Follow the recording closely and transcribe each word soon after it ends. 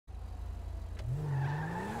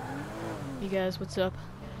You guys, what's up?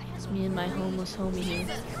 It's me and my homeless homie here,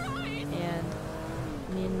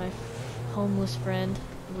 and me and my homeless friend,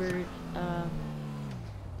 we're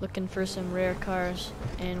looking for some rare cars,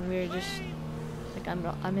 and we're just like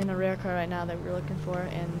I'm in a rare car right now that we're looking for,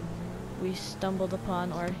 and we stumbled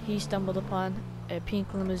upon, or he stumbled upon, a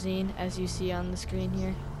pink limousine, as you see on the screen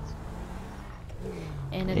here,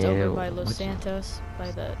 and it's over by Los Santos, by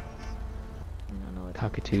the, I don't know what,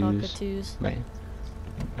 Cockatoos. Right.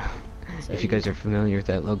 So If you guys are familiar with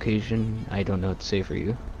that location, I don't know what to say for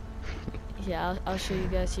you. Yeah, I'll show you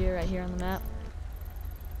guys here, right here on the map.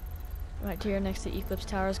 Right here next to Eclipse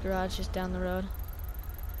Towers garage, just down the road.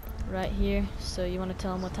 Right here. So you want to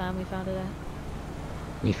tell them what time we found it at?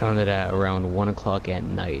 We found it at around 1 o'clock at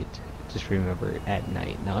night. Just remember, at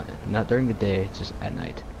night, not during the day, just at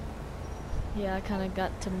night. Yeah, I kind of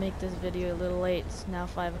got to make this video a little late. It's now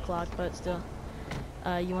 5 o'clock, but still.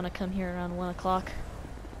 You want to come here around 1 o'clock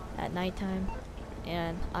at nighttime,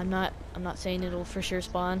 and I'm not saying it'll for sure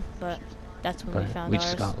spawn, but that's when we found ours.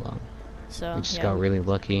 Just got along. So we just yeah, got really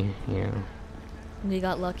lucky, we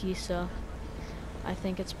got lucky, so I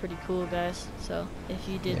think it's pretty cool, guys. So if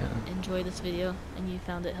you did enjoy this video and you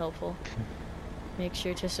found it helpful, make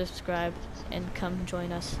sure to subscribe and come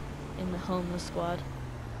join us in the homeless squad.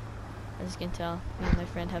 As you can tell, me and my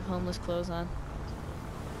friend have homeless clothes on.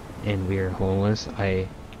 And we are homeless. I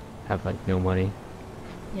have like no money.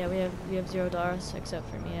 Yeah, we have $0, except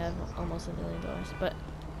for me. I have almost $1 million, but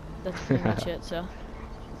that's pretty much it. So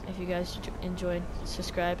if you guys enjoyed,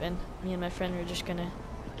 subscribe, and me and my friend are just gonna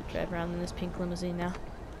drive around in this pink limousine now.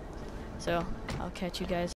 So I'll catch you guys